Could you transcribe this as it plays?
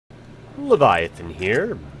Leviathan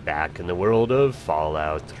here, back in the world of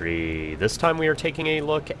Fallout 3. This time we are taking a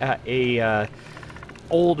look at a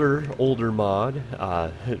older mod,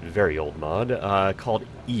 very old mod, called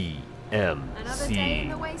Another day in EMC.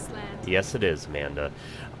 the wasteland. Yes, it is, Amanda.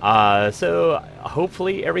 So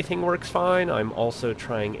hopefully everything works fine. I'm also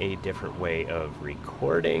trying a different way of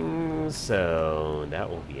recording, so that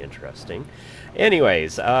will be interesting.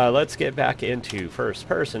 Anyways, let's get back into first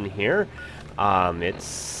person here. It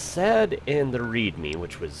said in the README,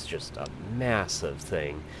 which was just a massive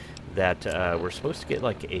thing, that we're supposed to get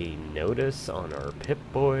like a notice on our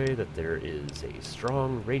Pip-Boy that there is a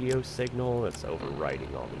strong radio signal that's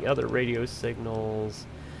overriding all the other radio signals.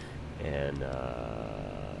 And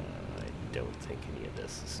I don't think any of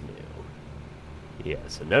this is new. Yeah,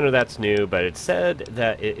 so none of that's new, but it said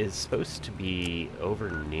that it is supposed to be over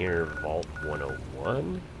near Vault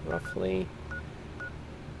 101, roughly.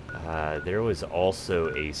 There was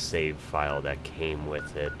also a save file that came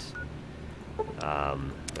with it,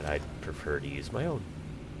 but I'd prefer to use my own.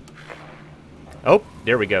 Oh,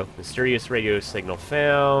 there we go. Mysterious radio signal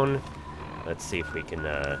found. Let's see if we can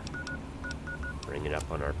bring it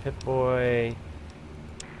up on our Pip-Boy.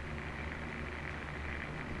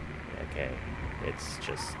 Okay, it's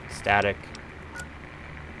just static.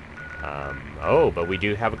 Oh, but we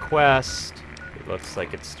do have a quest. It looks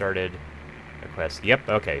like it started a quest. Yep,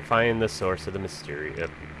 okay. Find the source of the mysterious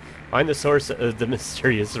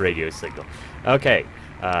radio signal. Okay,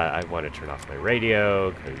 I want to turn off my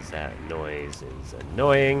radio because that noise is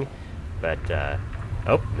annoying. But,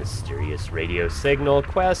 oh, mysterious radio signal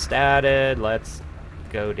quest added. Let's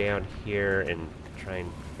go down here and try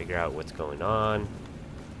and figure out what's going on.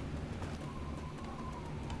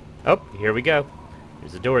 Oh, here we go.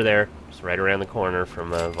 There's a door there. It's right around the corner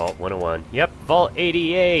from Vault 101. Yep, Vault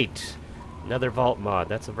 88. Another Vault mod.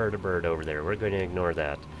 That's a vertibird over there. We're going to ignore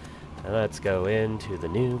that. Now let's go into the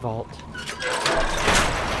new vault.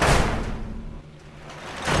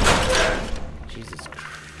 Jesus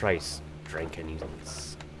Christ, Drinking, you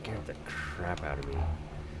scared the crap out of me.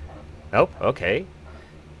 Oh, okay.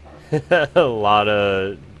 A lot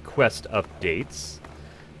of quest updates.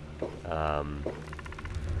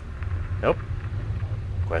 Nope.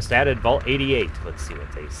 Quest added, Vault 88. Let's see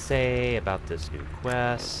what they say about this new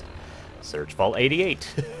quest. Search Vault 88.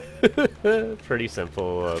 Pretty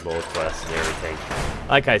simple little quest and everything.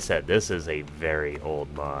 Like I said, this is a very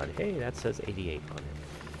old mod. Hey, that says 88 on it.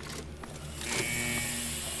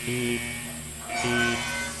 Beep. Beep.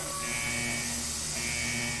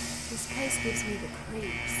 This place gives me the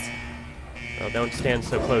creeps. Well, don't stand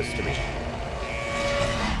so close to me.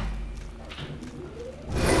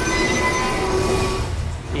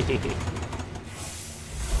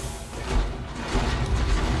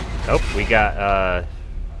 Oh, we got,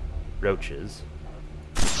 roaches.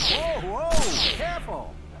 Whoa, whoa,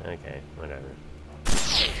 careful! Okay, whatever.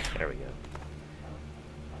 There we go.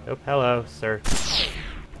 Oh, hello, sir.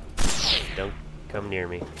 Don't come near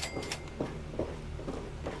me.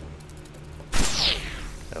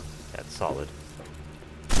 Oh, that's solid.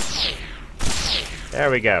 There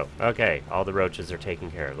we go. Okay, all the roaches are taken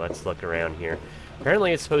care of. Let's look around here.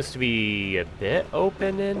 Apparently it's supposed to be a bit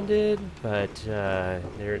open-ended, but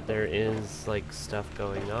there is like stuff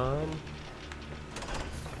going on.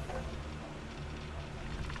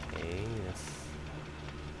 Okay, that's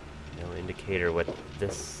no indicator what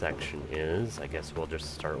this section is. I guess we'll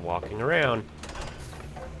just start walking around.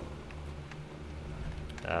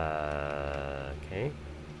 Okay.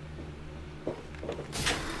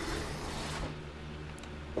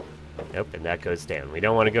 Nope, and that goes down. We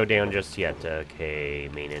don't want to go down just yet. Okay,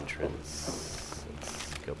 main entrance.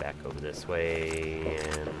 Let's go back over this way,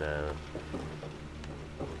 and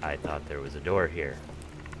I thought there was a door here.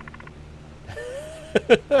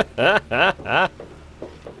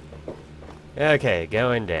 Okay,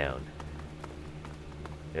 going down.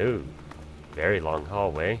 Ooh, very long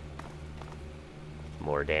hallway.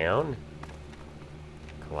 More down.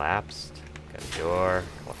 Collapsed. Got a door.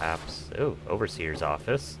 Collapsed. Ooh, overseer's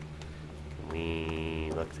office.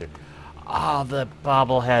 We look through. Oh, the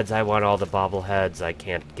bobbleheads. I want all the bobbleheads. I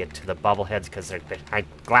can't get to the bobbleheads because they're behind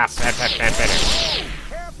glass.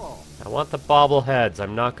 Careful! I want the bobbleheads.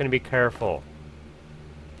 I'm not going to be careful.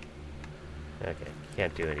 Okay,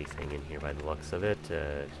 can't do anything in here by the looks of it.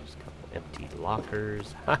 Just a couple empty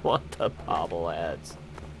lockers. I want the bobbleheads.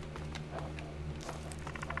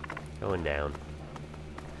 Going down.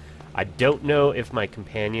 I don't know if my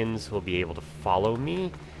companions will be able to follow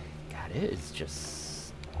me. It is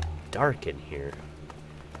just dark in here.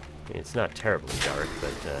 I mean, it's not terribly dark,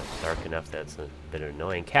 but dark enough that's a bit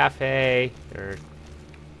annoying. Cafe! Or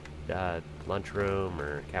lunchroom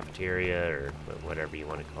or cafeteria or whatever you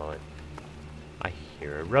want to call it. I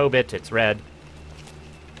hear a robot. It's red.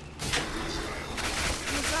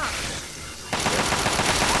 What's up?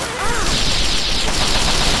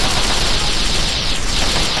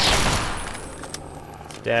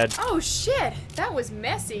 It's dead. Oh shit! That was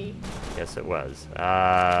messy. Yes, it was.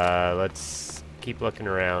 Let's keep looking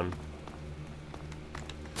around.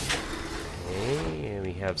 Okay, and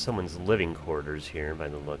we have someone's living quarters here by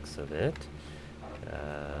the looks of it.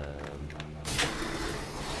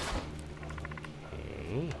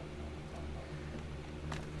 Okay.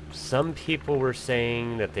 Some people were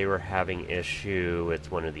saying that they were having issue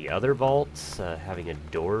with one of the other vaults, having a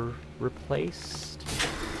door replaced.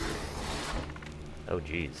 Oh,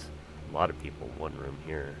 geez. A lot of people in one room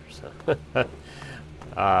here, so...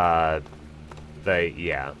 but,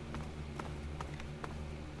 yeah.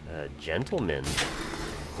 Gentlemen,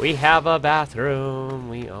 we have a bathroom.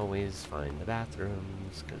 We always find the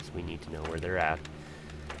bathrooms, because we need to know where they're at.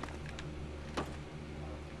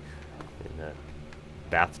 In a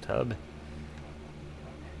bathtub.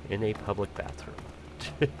 In a public bathroom.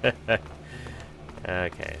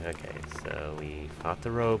 Okay, so we fought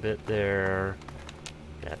the robot there.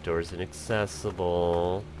 That door's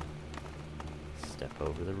inaccessible. Step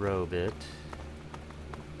over the robot.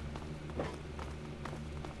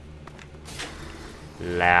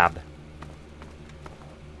 Lab.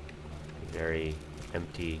 Very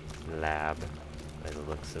empty lab by the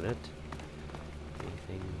looks of it.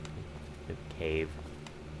 Anything? A cave.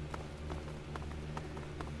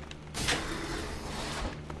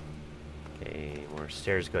 Okay, more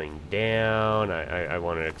stairs going down. I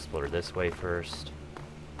want to explore this way first.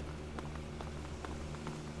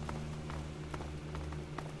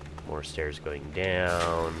 More stairs going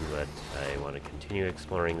down, but I want to continue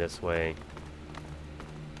exploring this way.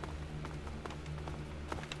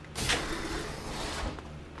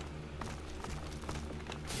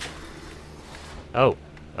 Oh,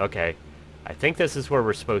 okay. I think this is where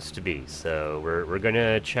we're supposed to be. So we're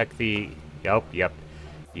gonna check the. Oh, yep.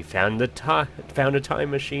 You found a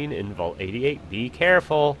time machine in Vault 88. Be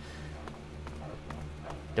careful.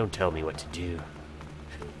 Don't tell me what to do.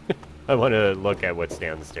 I want to look at what's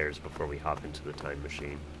downstairs before we hop into the time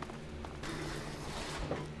machine.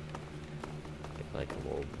 Like a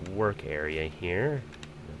little work area here.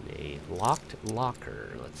 And a locked locker.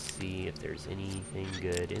 Let's see if there's anything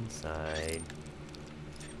good inside.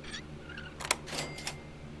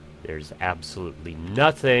 There's absolutely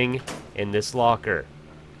nothing in this locker.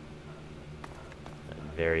 I'm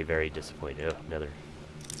very, very disappointed. Oh, another.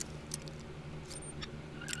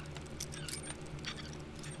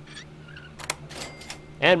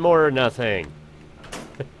 And more nothing.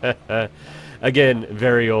 Again,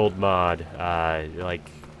 very old mod. Like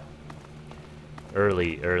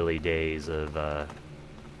early days of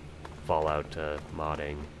Fallout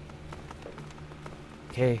modding.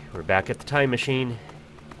 Okay, we're back at the time machine.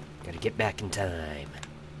 Gotta get back in time.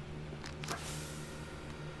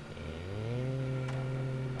 And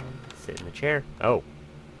sit in the chair. Oh.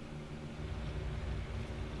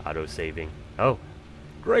 Auto-saving. Oh.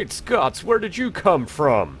 Great Scots, where did you come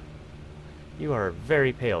from? You are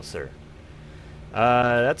very pale, sir.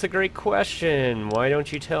 That's a great question. Why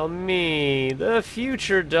don't you tell me? The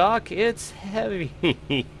future, Doc. It's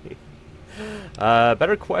heavy.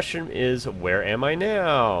 Better question is, where am I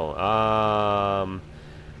now?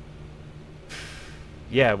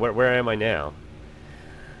 Yeah, where am I now?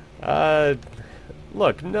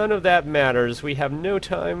 Look, none of that matters. We have no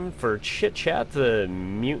time for chit-chat. The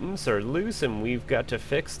mutants are loose, and we've got to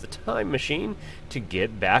fix the time machine to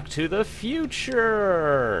get back to the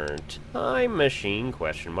future. Time machine,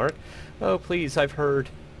 question mark. Oh, please, I've heard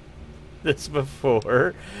this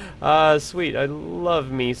before. Sweet, I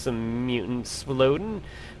love me some mutants exploding.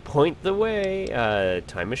 Point the way.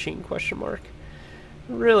 Time machine, question mark.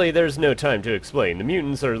 Really, there's no time to explain. The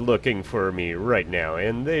mutants are looking for me right now,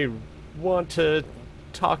 and they want to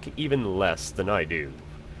talk even less than I do.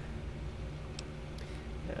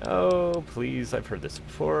 Oh, please, I've heard this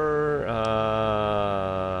before.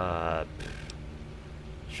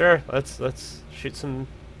 Sure, let's shoot some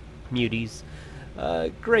muties.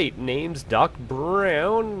 Great, name's Doc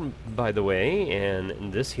Brown, by the way,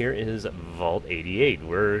 and this here is Vault 88.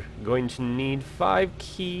 We're going to need 5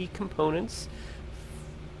 key components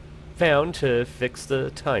found to fix the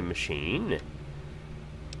time machine.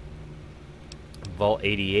 Vault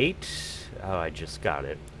 88. Oh, I just got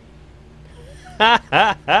it.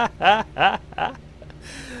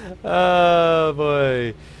 Oh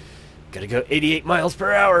boy. Gotta go 88 miles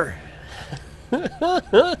per hour.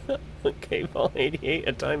 Okay, Ball 88,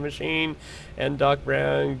 a time machine, and Doc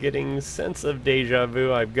Brown getting sense of deja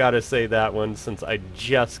vu. I've got to say that one since I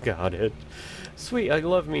just got it. Sweet, I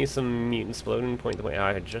love me some mutant exploding point the way.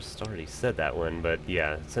 I just already said that one, but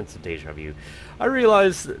yeah, sense of deja vu. I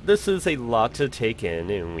realize this is a lot to take in,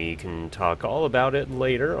 and we can talk all about it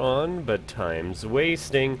later on, but time's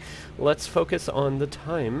wasting. Let's focus on the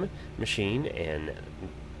time machine and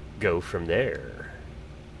go from there.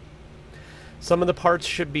 Some of the parts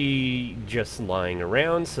should be just lying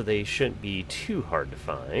around, so they shouldn't be too hard to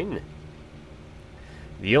find.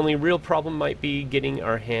 The only real problem might be getting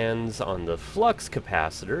our hands on the flux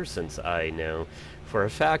capacitor, since I know for a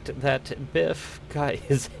fact that Biff got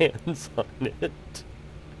his hands on it.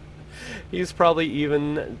 He's probably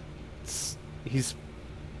even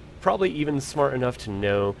smart enough to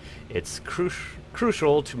know it's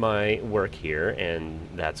crucial to my work here, and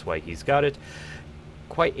that's why he's got it.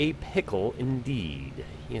 Quite a pickle indeed.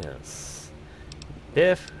 Yes.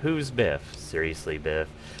 Biff? Who's Biff? Seriously, Biff.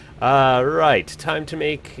 Right. Time to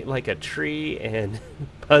make like a tree and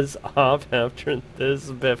buzz off after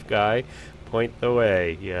this Biff guy. Point the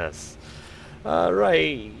way. Yes.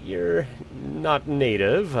 Right. You're not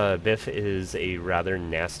native. Biff is a rather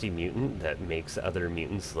nasty mutant that makes other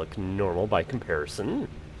mutants look normal by comparison.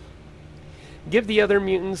 Give the other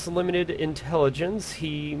mutants limited intelligence,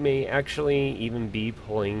 he may actually even be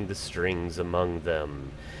pulling the strings among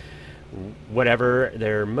them. Whatever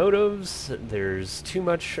their motives, there's too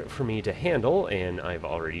much for me to handle, and I've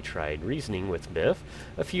already tried reasoning with Biff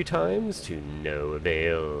a few times to no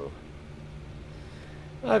avail.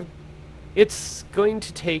 It's going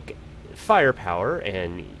to take firepower,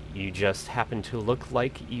 and you just happen to look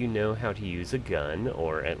like you know how to use a gun,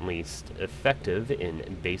 or at least effective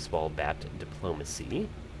in baseball bat diplomacy.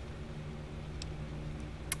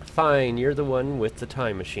 Fine, you're the one with the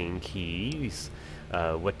time machine keys.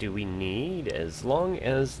 What do we need? As long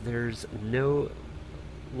as there's no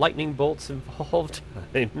lightning bolts involved,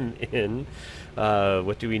 I'm in.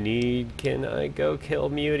 What do we need? Can I go kill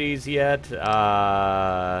muties yet?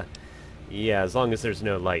 Yeah, as long as there's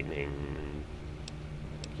no lightning.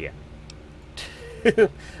 Yeah.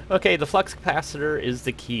 Okay, the flux capacitor is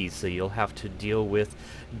the key, so you'll have to deal with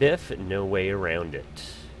Biff, no way around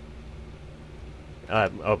it.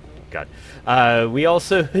 Oh, God. We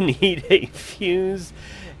also need a fuse,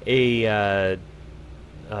 a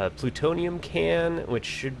plutonium can, which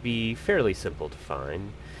should be fairly simple to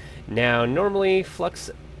find. Now, normally, flux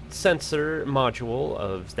sensor module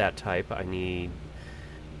of that type I need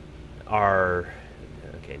are...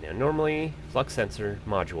 Okay, now normally flux sensor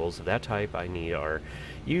modules of that type I need are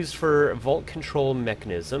used for vault control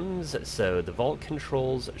mechanisms, so the vault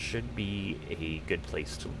controls should be a good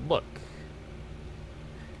place to look.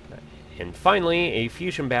 And finally, a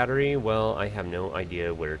fusion battery. Well, I have no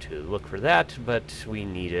idea where to look for that, but we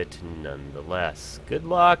need it nonetheless. Good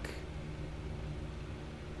luck!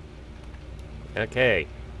 Okay,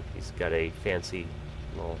 he's got a fancy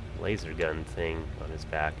little laser gun thing on his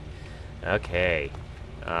back. Okay,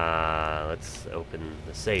 let's open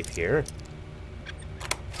the safe here.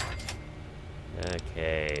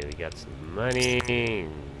 Okay, we got some money,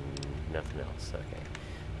 nothing else, okay.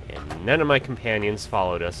 And none of my companions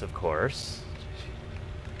followed us, of course.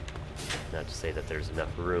 Not to say that there's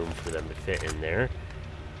enough room for them to fit in there.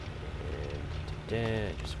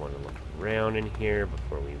 And I just want to look around in here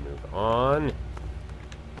before we move on.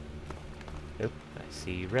 Oop, I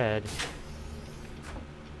see red.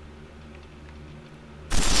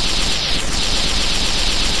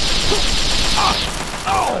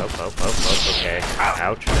 Oh, okay.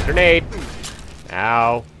 Ouch. Grenade!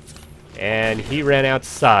 Ow. And he ran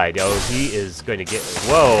outside. Oh, he is going to get...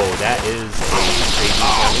 Whoa, that is a crazy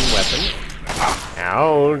sounding weapon.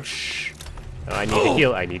 Ouch. Oh, I need to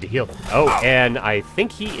heal. I need to heal. Oh, and I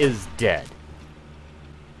think he is dead.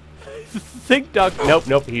 Think Doc... Nope,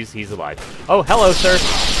 nope, he's alive. Oh, hello, sir.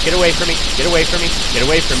 Get away from me. Get away from me. Get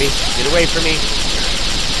away from me. Get away from me.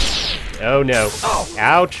 Oh, no.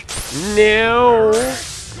 Ouch. No.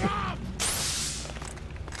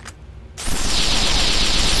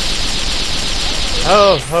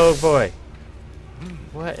 Oh boy.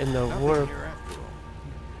 What in the world?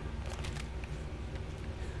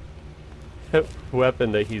 The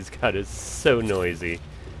weapon that he's got is so noisy.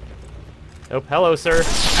 Oh, hello, sir.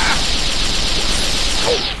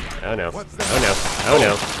 Oh no. Oh no. Oh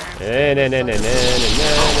no.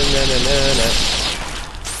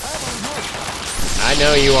 I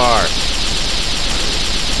know you are.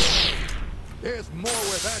 There's more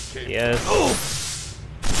where that came from. Yes.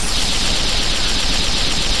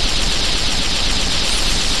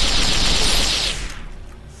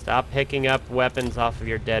 Stop picking up weapons off of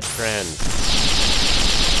your dead friends.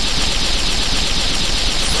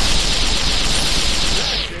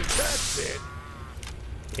 That's it.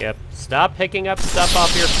 Yep. Stop picking up stuff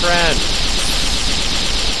off your friends.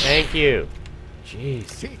 Thank you.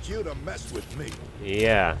 Jeez. Teach you to mess with me.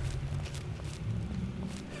 Yeah.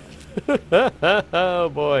 Oh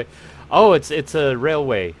boy. Oh, it's a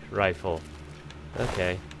railway rifle.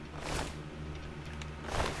 Okay.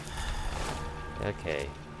 Okay.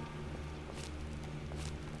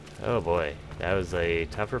 Oh boy. That was a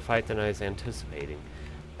tougher fight than I was anticipating.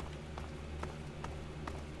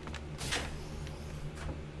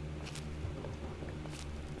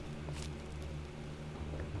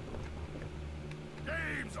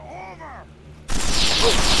 Game's over.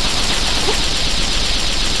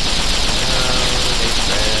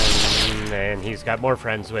 And he's got more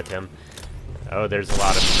friends with him. Oh, there's a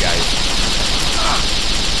lot of you guys.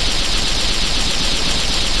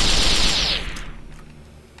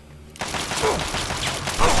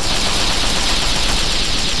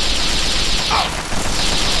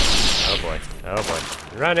 Oh boy. Oh boy.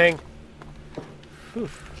 Running. Whew.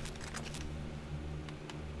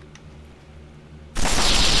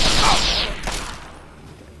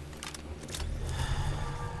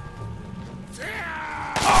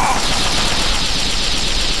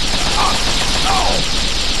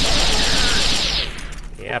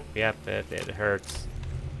 Yep, it hurts.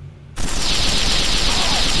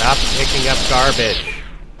 Stop picking up garbage.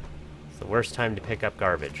 It's the worst time to pick up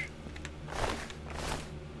garbage.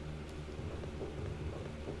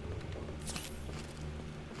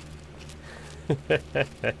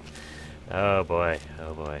 Oh boy,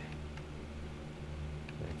 oh boy.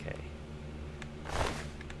 Okay.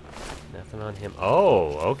 Nothing on him.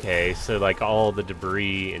 Oh, okay, so like all the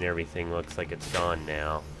debris and everything looks like it's gone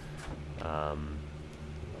now.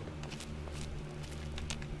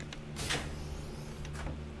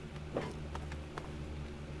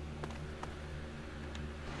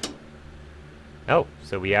 Oh,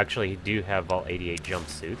 so we actually do have all 88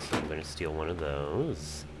 jumpsuits, so I'm going to steal one of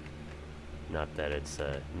those. Not that it's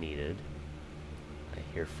needed. I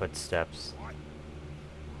hear footsteps.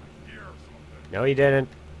 No, he didn't.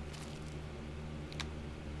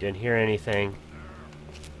 Didn't hear anything.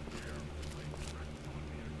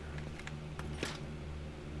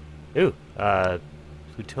 Ooh,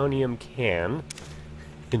 plutonium can.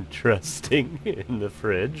 Interesting, in the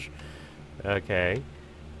fridge. Okay.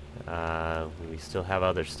 We still have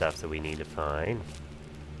other stuff that we need to find.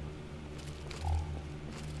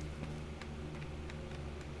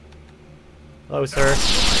 Hello, sir.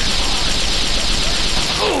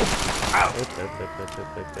 Oop.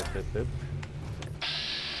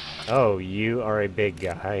 Oh, you are a big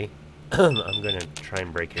guy. I'm gonna try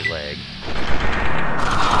and break your leg.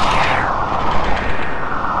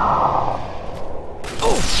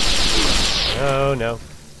 Oh no.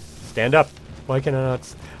 Stand up. Why can I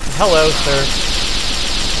not? Hello, sir.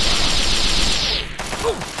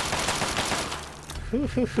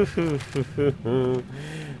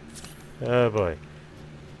 Oh boy.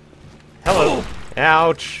 Hello.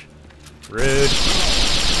 Ouch. Rude.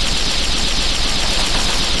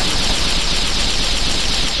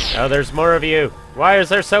 Oh, there's more of you. Why is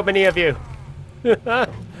there so many of you?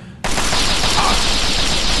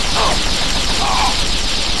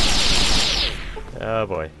 Oh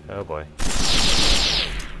boy. Oh boy.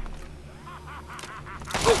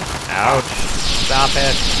 Ouch. Stop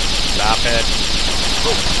it. Stop it.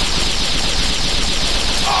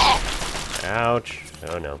 Ouch.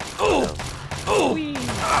 Oh no. Oh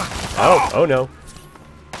no. Oh no.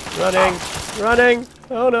 Running. Running.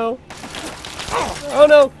 Oh no. Oh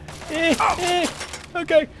no.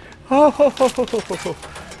 Okay. Oh,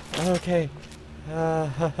 okay. Oh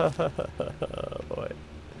boy.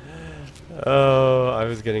 Oh, I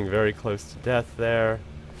was getting very close to death there.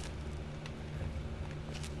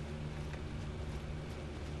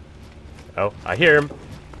 Oh, I hear him.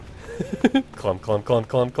 Clump, clump, clump,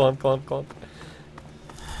 clump, clump, clump, clump.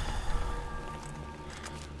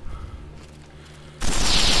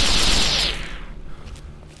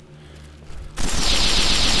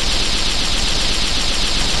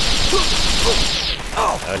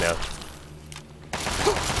 Oh no.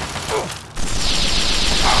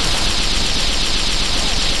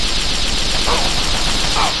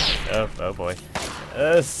 Oh boy.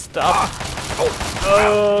 Stop.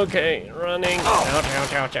 Okay, running. Ouch,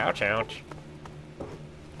 ouch, ouch, ouch, ouch.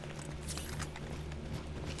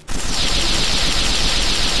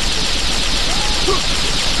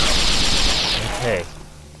 Okay.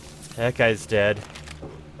 That guy's dead.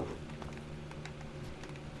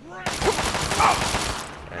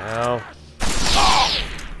 Ow.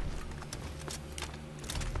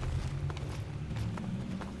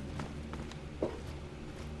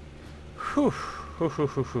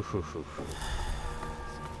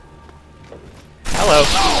 Hello.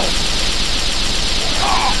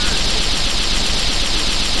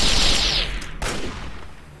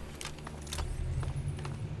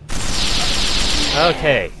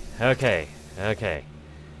 Okay, okay, okay.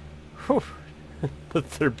 Whew.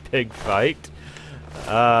 That's their big fight.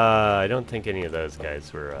 I don't think any of those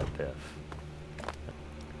guys were Biff.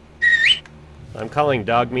 I'm calling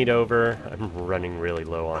dog meat over. I'm running really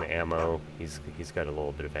low on ammo. He's got a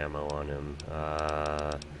little bit of ammo on him.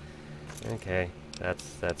 Okay,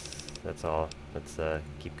 that's all. Let's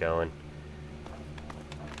keep going.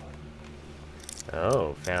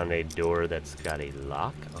 Oh, found a door that's got a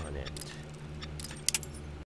lock on it.